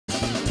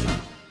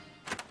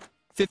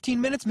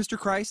15 minutes, Mr.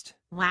 Christ.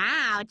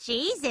 Wow,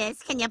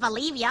 Jesus, can you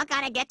believe you're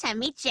gonna get to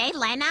meet Jay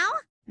Leno?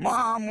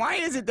 Mom, why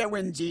is it that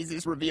when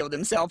Jesus revealed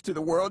himself to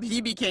the world,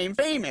 he became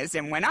famous,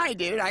 and when I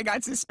did, I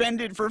got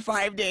suspended for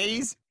 5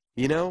 days?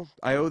 You know,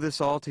 I owe this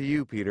all to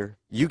you, Peter.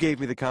 You gave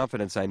me the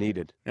confidence I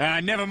needed.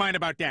 Never mind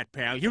about that,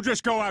 pal. You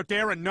just go out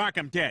there and knock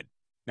him dead.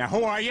 Now,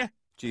 who are you?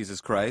 Jesus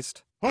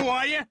Christ. Who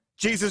are you?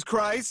 Jesus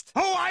Christ!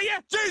 Who are you?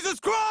 Jesus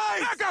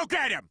Christ! Now go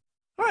get him!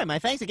 All right, my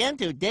thanks again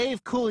to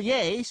Dave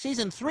Coulier.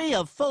 Season 3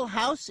 of Full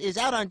House is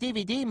out on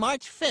DVD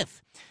March 5th.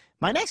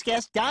 My next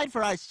guest died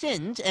for our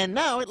sins, and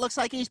now it looks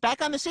like he's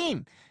back on the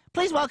scene.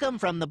 Please welcome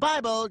from the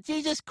Bible,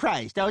 Jesus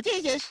Christ. Oh,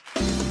 Jesus!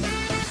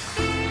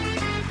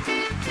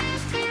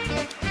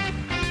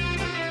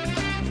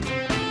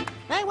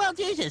 Hey, well,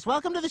 Jesus,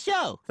 welcome to the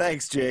show.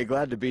 Thanks, Jay.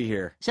 Glad to be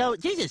here. So,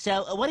 Jesus,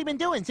 what have you been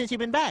doing since you've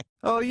been back?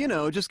 Oh, you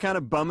know, just kind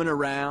of bumming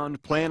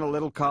around, playing a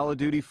little Call of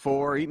Duty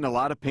 4, eating a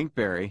lot of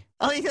Pinkberry.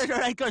 Oh, yeah,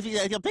 right, of course,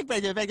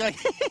 Pinkberry.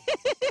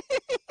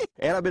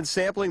 And I've been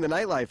sampling the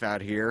nightlife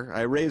out here.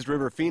 I raised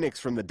River Phoenix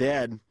from the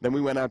dead. Then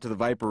we went out to the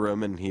Viper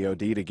Room and he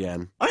OD'd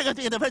again.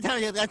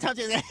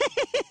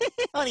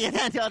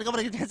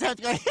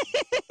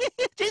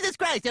 Jesus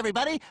Christ,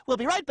 everybody. We'll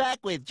be right back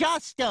with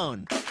Joss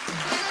Stone.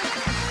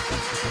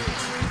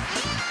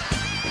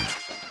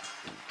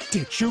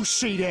 Did you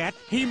see that?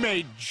 He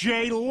made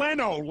Jay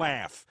Leno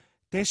laugh.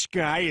 This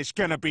guy is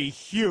gonna be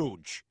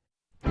huge.